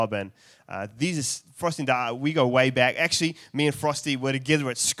And Frosty and I, we go way back. Actually, me and Frosty were together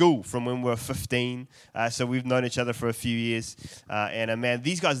at school from when we were 15. So we've known each other for a few years. Man,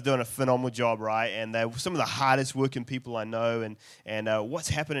 these guys are doing a phenomenal job, right? And they're some of the hardest working people I know. And what's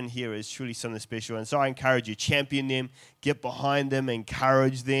happening here is truly something special. And so I encourage you, champion them, get behind them,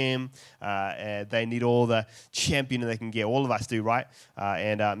 encourage them. They need all the championing they can get. All of us do, right?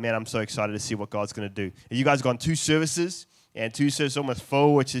 Man, I'm so excited to see what God's going to do. You guys gone 2 services. And 2 services almost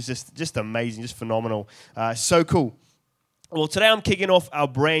full, which is just amazing, just phenomenal. So cool. Well, today I'm kicking off our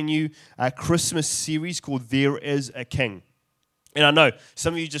brand new Christmas series called There Is a King. And I know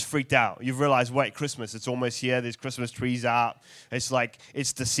some of you just freaked out. You've realized, wait, Christmas, it's almost here. There's Christmas trees up.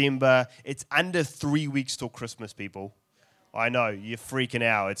 It's December. It's under 3 weeks till Christmas, people. I know, you're freaking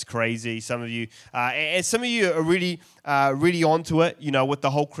out. It's crazy. Some of you, and some of you are really onto it, with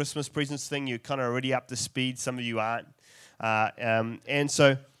the whole Christmas presents thing. You're kind of already up to speed. Some of you aren't. And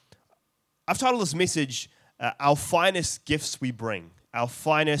so I've titled this message, Our Finest Gifts We Bring. Our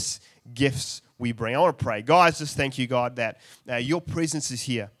Finest Gifts We Bring. I want to pray. God, just thank you, God, that your presence is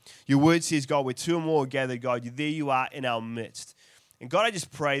here. Your word says, God, where 2 or more are gathered, God, there you are in our midst. And God, I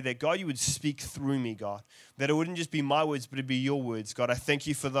just pray that, God, you would speak through me, God, that it wouldn't just be my words, but it'd be your words. God, I thank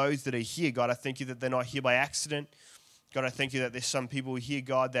you for those that are here. God, I thank you that they're not here by accident. God, I thank you that there's some people here,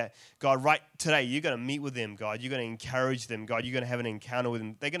 God, that, God, right today, you're going to meet with them, God. You're going to encourage them, God. You're going to have an encounter with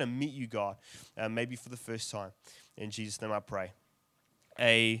them. They're going to meet you, God, maybe for the first time. In Jesus' name I pray.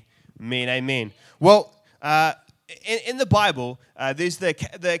 Amen, amen. Well, in the Bible, there's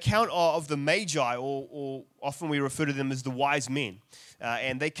the account of the Magi, or often we refer to them as the wise men.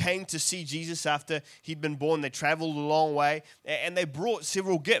 And they came to see Jesus after he'd been born. They traveled a long way, and they brought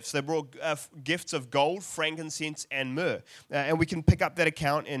several gifts. They brought gifts of gold, frankincense, and myrrh. And we can pick up that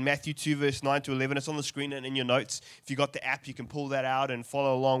account in Matthew 2, verse 9 to 11. It's on the screen and in your notes. If you got the app, you can pull that out and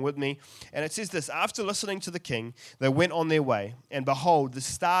follow along with me. And it says this: after listening to the king, they went on their way. And behold, the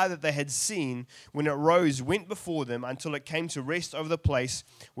star that they had seen when it rose went before them until it came to rest over the place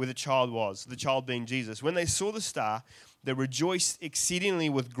where the child was, the child being Jesus. When they saw the star, they rejoiced exceedingly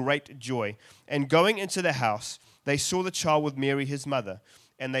with great joy. And going into the house, they saw the child with Mary, his mother.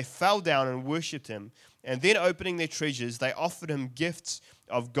 And they fell down and worshipped him. And then opening their treasures, they offered him gifts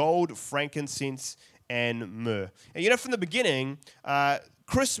of gold, frankincense, and myrrh. And from the beginning,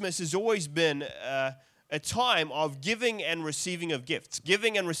 Christmas has always been a time of giving and receiving of gifts.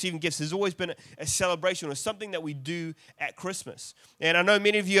 Giving and receiving gifts has always been a celebration, or something that we do at Christmas. And I know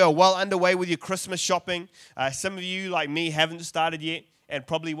many of you are well underway with your Christmas shopping. Some of you, like me, haven't started yet and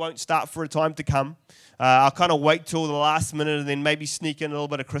probably won't start for a time to come. I'll kind of wait till the last minute and then maybe sneak in a little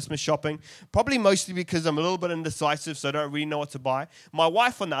bit of Christmas shopping. Probably mostly because I'm a little bit indecisive, so I don't really know what to buy. My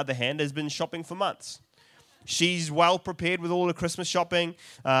wife, on the other hand, has been shopping for months. She's well prepared with all the Christmas shopping,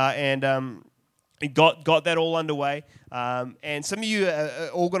 and got that all underway. And some of you are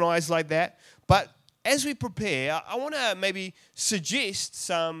organized like that. But as we prepare, I want to maybe suggest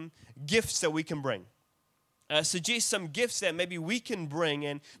some gifts that we can bring. Suggest some gifts that maybe we can bring,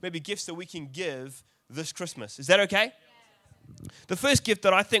 and maybe gifts that we can give this Christmas. Is that okay? Yeah. The first gift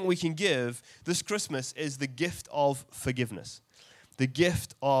that I think we can give this Christmas is the gift of forgiveness. The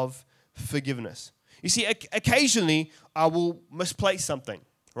gift of forgiveness. You see, occasionally I will misplace something,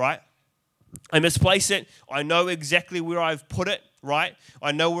 right? I misplace it. I know exactly where I've put it, right?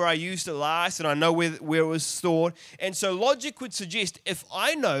 I know where I used it last, and I know where it was stored. And so logic would suggest if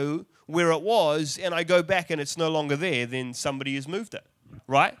I know where it was and I go back and it's no longer there, then somebody has moved it,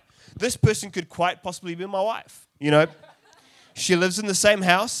 right? This person could quite possibly be my wife, She lives in the same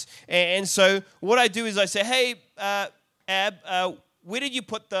house. And so what I do is I say, hey, Ab, where did you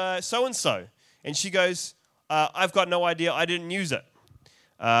put the so-and-so? And she goes, I've got no idea. I didn't use it.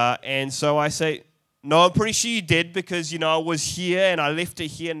 And so I say, no, I'm pretty sure you did, because, I was here and I left it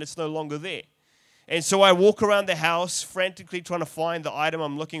here and it's no longer there. And so I walk around the house frantically trying to find the item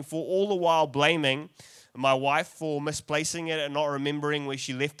I'm looking for, all the while blaming my wife for misplacing it and not remembering where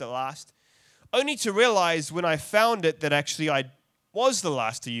she left it last. Only to realize when I found it that actually I was the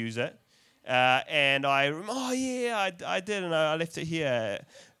last to use it. And I did, and I left it here.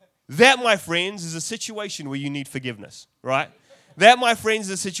 That, my friends, is a situation where you need forgiveness, right? That, my friends,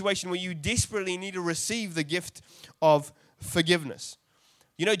 is a situation where you desperately need to receive the gift of forgiveness.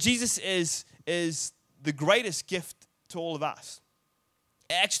 Jesus is the greatest gift to all of us.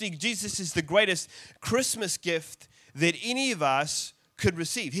 Actually, Jesus is the greatest Christmas gift that any of us could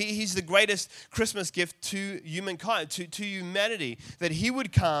receive. He's the greatest Christmas gift to humankind, to humanity, that he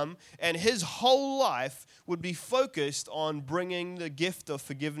would come and his whole life would be focused on bringing the gift of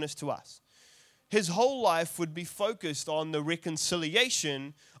forgiveness to us. his whole life would be focused on the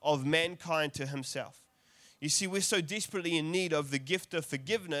reconciliation of mankind to himself. You see, we're so desperately in need of the gift of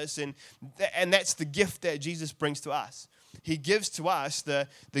forgiveness, and that's the gift that Jesus brings to us. He gives to us the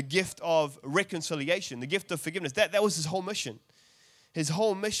gift of reconciliation, the gift of forgiveness. That was his whole mission. His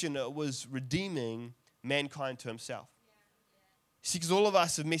whole mission was redeeming mankind to himself. See, because all of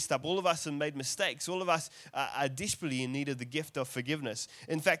us have messed up. All of us have made mistakes. All of us are desperately in need of the gift of forgiveness.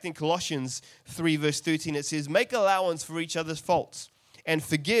 In fact, in Colossians 3, verse 13, it says, "Make allowance for each other's faults and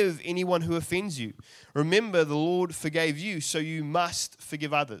forgive anyone who offends you. Remember, the Lord forgave you, so you must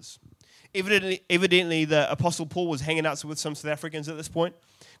forgive others." Evidently, the Apostle Paul was hanging out with some South Africans at this point,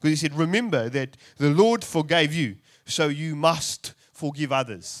 because he said, "Remember that the Lord forgave you, so you must forgive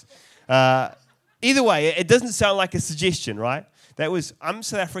others." Either way, it doesn't sound like a suggestion, right? I'm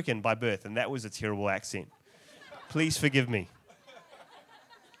South African by birth, and that was a terrible accent. Please forgive me.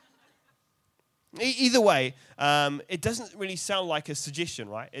 Either way, it doesn't really sound like a suggestion,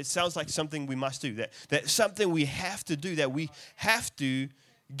 right? It sounds like something we must do, that something we have to do, that we have to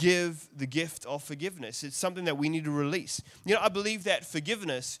give the gift of forgiveness. It's something that we need to release. I believe that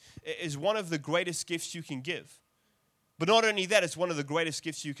forgiveness is one of the greatest gifts you can give. But not only that, it's one of the greatest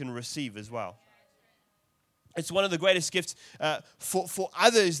gifts you can receive as well. It's one of the greatest gifts for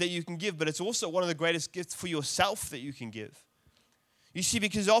others that you can give, but it's also one of the greatest gifts for yourself that you can give. You see,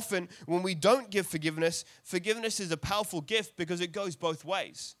 because often when we don't give forgiveness, forgiveness is a powerful gift because it goes both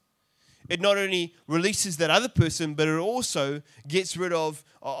ways. It not only releases that other person, but it also gets rid of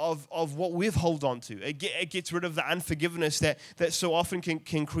what we've held on to. It gets rid of the unforgiveness that so often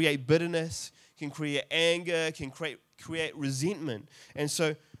can create bitterness, can create anger, can create resentment. And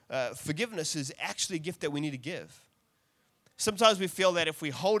so forgiveness is actually a gift that we need to give. Sometimes we feel that if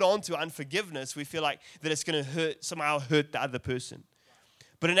we hold on to unforgiveness, we feel like that it's going to somehow hurt the other person.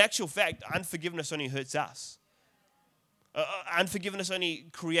 But in actual fact, unforgiveness only hurts us. Unforgiveness only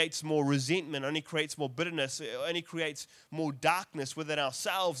creates more resentment, only creates more bitterness, it only creates more darkness within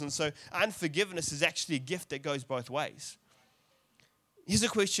ourselves. And so unforgiveness is actually a gift that goes both ways. Here's a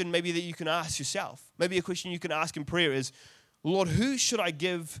question maybe that you can ask yourself. Maybe a question you can ask in prayer is, Lord, who should I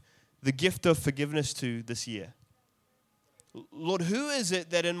give the gift of forgiveness to this year? Lord, who is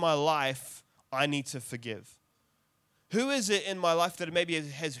it that in my life I need to forgive? Who is it in my life that maybe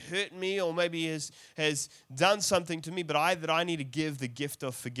has hurt me or maybe has done something to me, but that I need to give the gift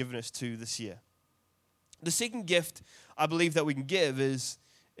of forgiveness to this year? The second gift I believe that we can give is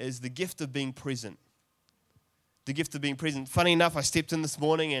the gift of being present. The gift of being present. Funny enough, I stepped in this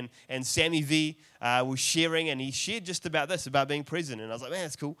morning and Sammy V was sharing, and he shared just about this, about being present. And I was like, man,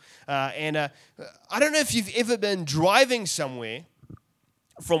 that's cool. I don't know if you've ever been driving somewhere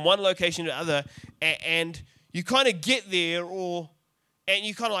from one location to another, and you kind of get there, and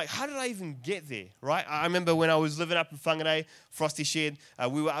you kind of like, how did I even get there, right? I remember when I was living up in Whangarei, Frosty shared,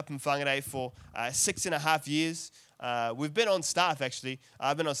 we were up in Whangarei for 6.5 years. We've been on staff, actually.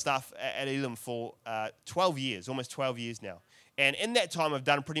 I've been on staff at Elam for 12 years, almost 12 years now. And in that time, I've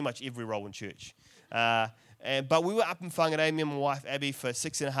done pretty much every role in church. But we were up in Whangarei, me and my wife, Abby, for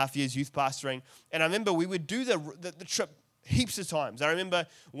 6.5 years youth pastoring. And I remember we would do the trip heaps of times. I remember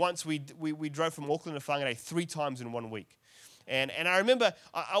once we drove from Auckland to Whangarei 3 times in 1 week. And I remember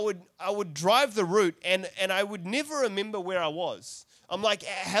I would drive the route, and I would never remember where I was. I'm like,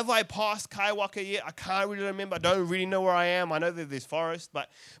 have I passed Kaiwaka yet? I can't really remember. I don't really know where I am. I know that there's forest, but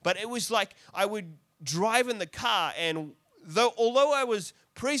it was like I would drive in the car, and although I was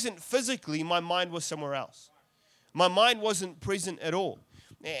present physically, my mind was somewhere else. My mind wasn't present at all.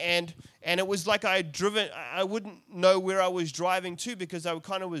 And it was like I had driven, I wouldn't know where I was driving to because I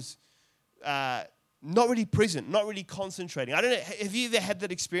kind of was not really present, not really concentrating. I don't know, have you ever had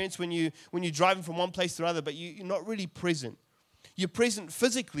that experience when you're driving from one place to another, but you're not really present? You're present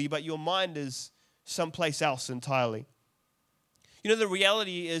physically, but your mind is someplace else entirely. The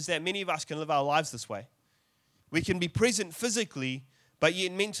reality is that many of us can live our lives this way. We can be present physically, but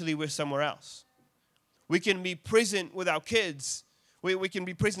yet mentally we're somewhere else. We can be present with our kids. We can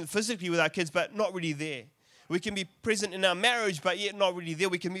be present physically with our kids, but not really there. We can be present in our marriage, but yet not really there.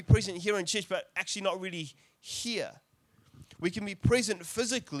 We can be present here in church, but actually not really here. We can be present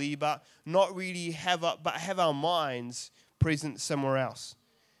physically, but not really have our minds present somewhere else.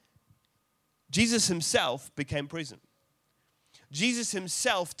 Jesus himself became present. Jesus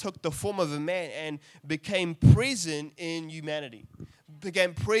himself took the form of a man and became present in humanity,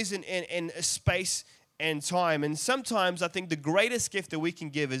 became present in a space and time. And sometimes I think the greatest gift that we can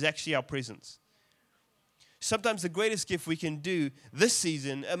give is actually our presence. Sometimes the greatest gift we can do this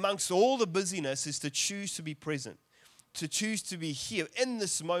season, amongst all the busyness, is to choose to be present, to choose to be here in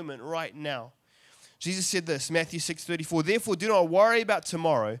this moment right now. Jesus said this, Matthew 6:34, therefore do not worry about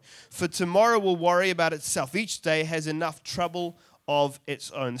tomorrow, for tomorrow will worry about itself. Each day has enough trouble of its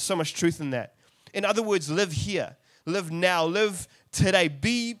own. So much truth in that. In other words, live here, live now, live today.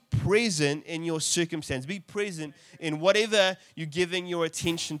 Be present in your circumstance. Be present in whatever you're giving your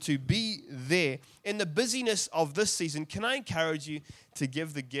attention to. Be there. In the busyness of this season, can I encourage you to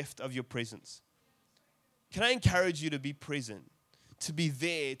give the gift of your presence? Can I encourage you to be present, to be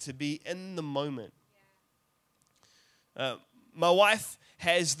there, to be in the moment? My wife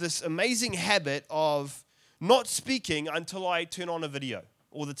has this amazing habit of not speaking until I turn on a video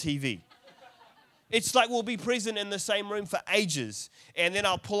or the TV. It's like we'll be present in the same room for ages, and then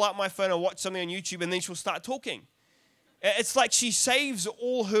I'll pull out my phone and watch something on YouTube, and then she'll start talking. It's like she saves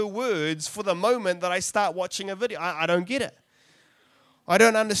all her words for the moment that I start watching a video. I don't get it. I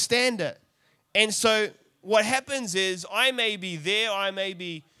don't understand it. And so what happens is I may be there, I may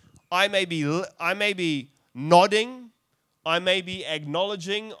be nodding, I may be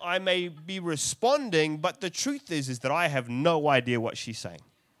acknowledging, I may be responding, but the truth is that I have no idea what she's saying.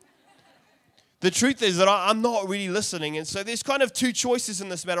 The truth is that I'm not really listening, and so there's kind of two choices in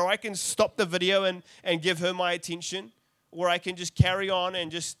this matter. I can stop the video and give her my attention, or I can just carry on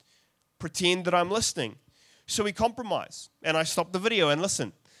and just pretend that I'm listening. So we compromise, and I stop the video and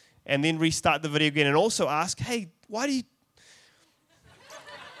listen, and then restart the video again, and also ask, hey, why do you...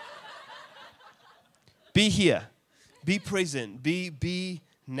 Be here. Be present. Be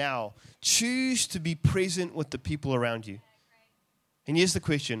now. Choose to be present with the people around you. And here's the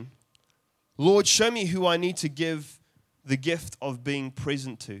question. Lord, show me who I need to give the gift of being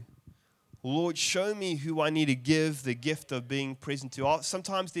present to. Lord, show me who I need to give the gift of being present to.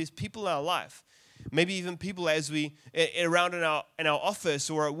 Sometimes there's people in our life, maybe even people as we around in our office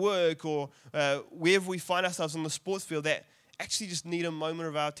or at work or wherever we find ourselves on the sports field that actually just need a moment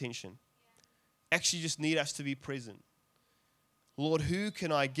of our attention. Actually just need us to be present. Lord, who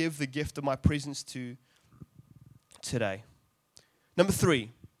can I give the gift of my presence to today? Number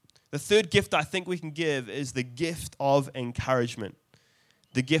 3, the third gift I think we can give is the gift of encouragement.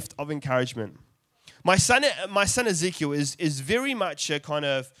 The gift of encouragement. My son Ezekiel is very much a kind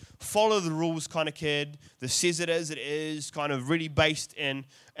of follow the rules kind of kid. The says it as it is, kind of really based in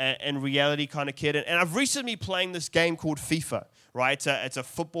reality kind of kid. And I've recently been playing this game called FIFA, right? It's a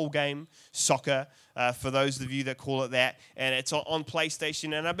football game, soccer, for those of you that call it that. And it's on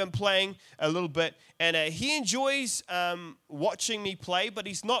PlayStation. And I've been playing a little bit. And he enjoys watching me play, but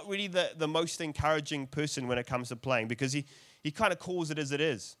he's not really the most encouraging person when it comes to playing because he kind of calls it as it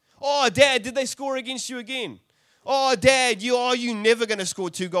is. Oh, Dad, did they score against you again? Oh, Dad, you never going to score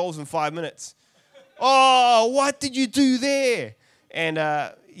 2 goals in 5 minutes. Oh, what did you do there? And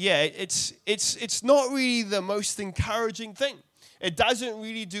it's not really the most encouraging thing. It doesn't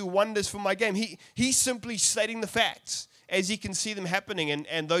really do wonders for my game. He's simply stating the facts as he can see them happening,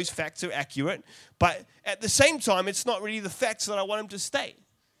 and those facts are accurate. But at the same time, it's not really the facts that I want him to state.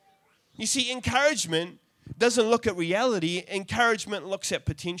 You see, encouragement doesn't look at reality. Encouragement looks at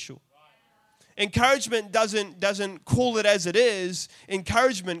potential. Encouragement doesn't call it as it is.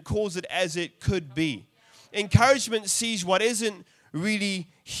 Encouragement calls it as it could be. Encouragement sees what isn't really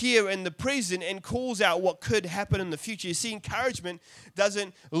here in the present and calls out what could happen in the future. You see, encouragement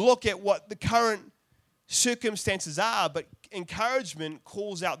doesn't look at what the current circumstances are, but encouragement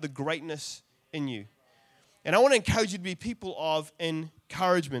calls out the greatness in you. And I want to encourage you to be people of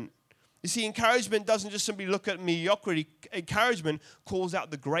encouragement. You see, encouragement doesn't just simply look at mediocrity. Encouragement calls out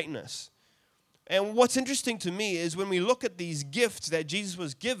the greatness. And what's interesting to me is when we look at these gifts that Jesus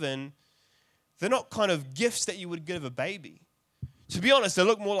was given, they're not kind of gifts that you would give a baby. To be honest, they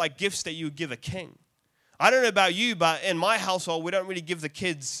look more like gifts that you would give a king. I don't know about you, but in my household, we don't really give the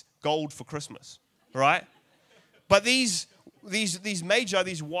kids gold for Christmas, right? But these magi,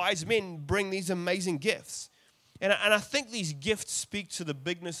 these wise men bring these amazing gifts. And I think these gifts speak to the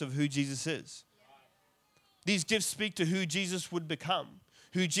bigness of who Jesus is. These gifts speak to who Jesus would become,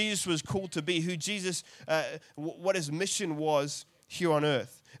 who Jesus was called to be, who Jesus, what his mission was here on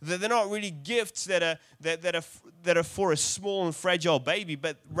earth. They're not really gifts that are for a small and fragile baby,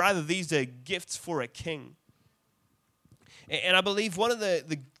 but rather these are gifts for a king. And I believe one of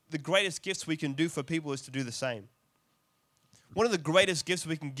the greatest gifts we can do for people is to do the same. One of the greatest gifts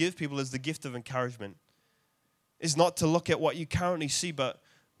we can give people is the gift of encouragement. Is not to look at what you currently see, but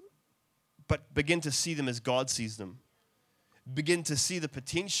begin to see them as God sees them. Begin to see the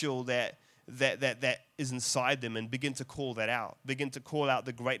potential that is inside them and begin to call that out. Begin to call out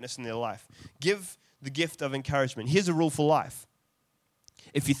the greatness in their life. Give the gift of encouragement. Here's a rule for life.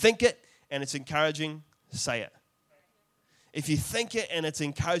 If you think it and it's encouraging, say it. If you think it and it's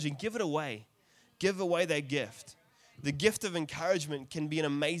encouraging, give it away. Give away that gift. The gift of encouragement can be an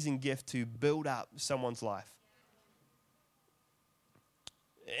amazing gift to build up someone's life.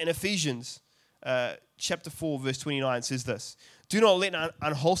 In Ephesians chapter 4, verse 29 says this, "Do not let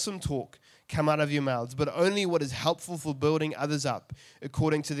unwholesome talk come out of your mouths, but only what is helpful for building others up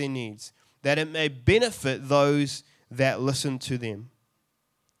according to their needs, that it may benefit those that listen to them."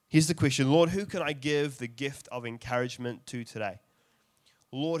 Here's the question, Lord, who can I give the gift of encouragement to today?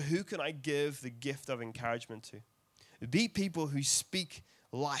 Lord, who can I give the gift of encouragement to? Be people who speak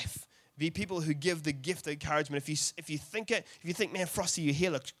life. Be people who give the gift of encouragement. If you think, man, Frosty, your hair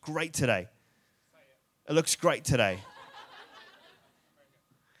looks great today. It looks great today.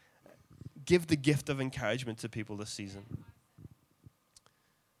 Give the gift of encouragement to people this season.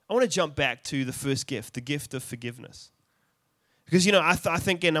 I want to jump back to the first gift, the gift of forgiveness. Because, I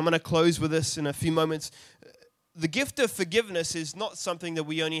think, and I'm going to close with this in a few moments, the gift of forgiveness is not something that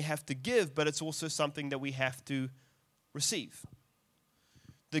we only have to give, but it's also something that we have to receive.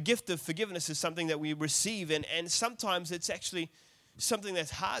 The gift of forgiveness is something that we receive, and sometimes it's actually something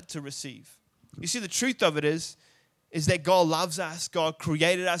that's hard to receive. You see, the truth of it is that God loves us, God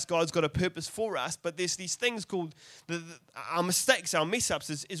created us, God's got a purpose for us, but there's these things called, our mistakes, our mess-ups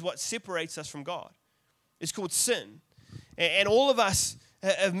is what separates us from God. It's called sin. And all of us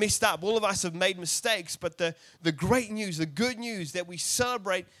have messed up, all of us have made mistakes, but the great news, the good news that we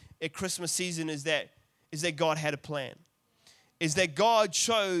celebrate at Christmas season is that God had a plan. Is that God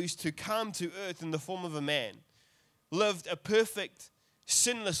chose to come to earth in the form of a man, lived a perfect,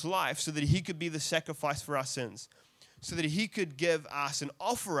 sinless life so that he could be the sacrifice for our sins, so that he could give us and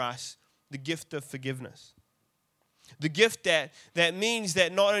offer us the gift of forgiveness. The gift that means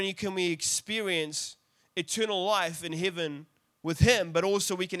that not only can we experience eternal life in heaven with him, but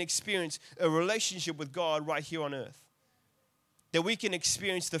also we can experience a relationship with God right here on earth. That we can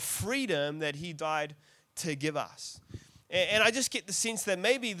experience the freedom that he died to give us. And I just get the sense that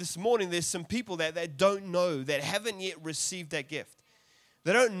maybe this morning there's some people that don't know, that haven't yet received that gift.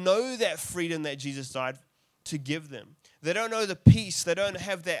 They don't know that freedom that Jesus died to give them. They don't know the peace. They don't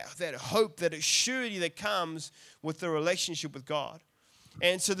have that hope, that surety that comes with the relationship with God.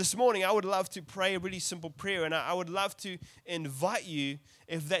 And so this morning I would love to pray a really simple prayer, and I would love to invite you,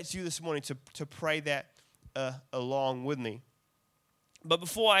 if that's you this morning, to pray that along with me. But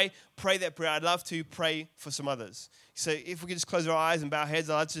before I pray that prayer, I'd love to pray for some others. So if we could just close our eyes and bow our heads,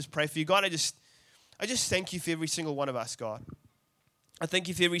 I'd like to just pray for you. God, I just thank you for every single one of us, God. I thank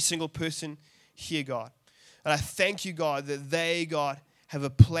you for every single person here, God. And I thank you, God, that they, God, have a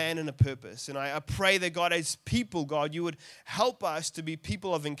plan and a purpose. And I pray that, God, as people, God, you would help us to be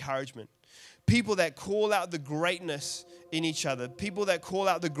people of encouragement. People that call out the greatness in each other. People that call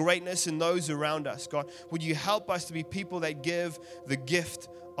out the greatness in those around us. God, would you help us to be people that give the gift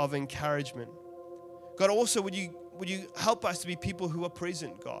of encouragement? God, also, would you help us to be people who are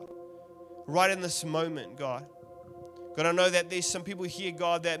present, God, right in this moment, God. God, I know that there's some people here,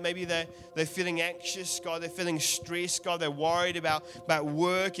 God, that maybe they're feeling anxious, God, they're feeling stressed, God, they're worried about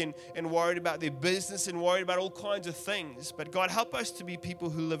work and worried about their business and worried about all kinds of things. But God, help us to be people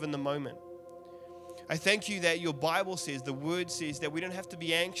who live in the moment. I thank you that your Bible says, the word says that we don't have to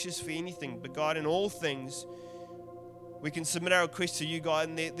be anxious for anything, but God, in all things, we can submit our requests to you, God,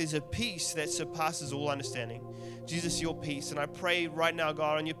 and there's a peace that surpasses all understanding. Jesus, your peace. And I pray right now,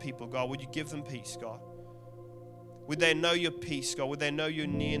 God, on your people, God, would you give them peace, God? Would they know your peace, God? Would they know your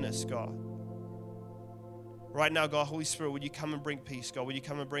nearness, God? Right now, God, Holy Spirit, would you come and bring peace, God? Would you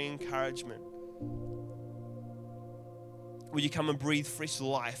come and bring encouragement? Would you come and breathe fresh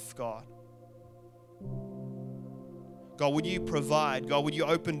life, God? God, would you provide? God, would you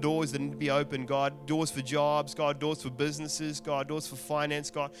open doors that need to be open? God, doors for jobs, God, doors for businesses, God, doors for finance,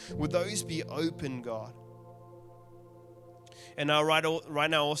 God. Would those be open, God? And now, right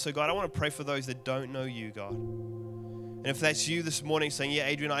now also, God, I want to pray for those that don't know you, God. And if that's you this morning saying, yeah,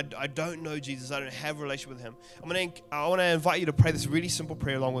 Adrian, I don't know Jesus, I don't have a relationship with him, I want to invite you to pray this really simple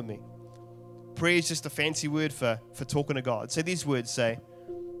prayer along with me. Prayer is just a fancy word for talking to God. Say these words, say,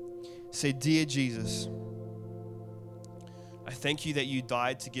 Dear Jesus, I thank you that you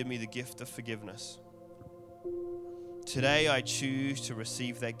died to give me the gift of forgiveness. Today I choose to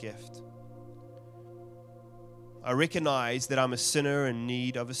receive that gift. I recognize that I'm a sinner in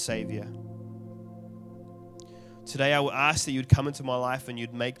need of a Savior. Today I will ask that you'd come into my life and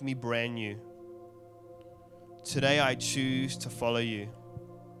you'd make me brand new. Today I choose to follow you.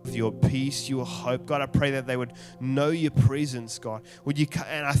 With your peace, your hope. God, I pray that they would know your presence, God.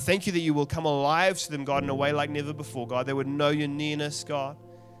 And I thank you that you will come alive to them, God, in a way like never before, God. They would know your nearness, God.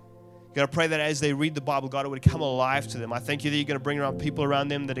 God, I pray that as they read the Bible, God, it would come alive to them. I thank you that you're going to bring around people around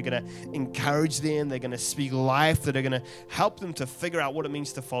them that are going to encourage them, they're going to speak life, that are going to help them to figure out what it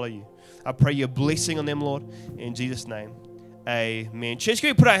means to follow you. I pray your blessing on them, Lord, in Jesus' name. Amen. Church,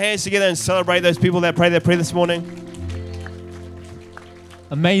 can we put our hands together and celebrate those people that prayed that prayer this morning?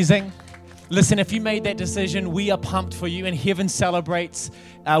 Amazing. Listen, if you made that decision, we are pumped for you, and heaven celebrates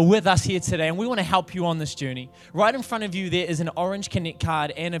with us here today, and we want to help you on this journey. Right in front of you there is an orange Connect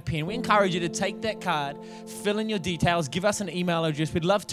card and a pen. We encourage you to take that card, fill in your details, give us an email address. We'd love to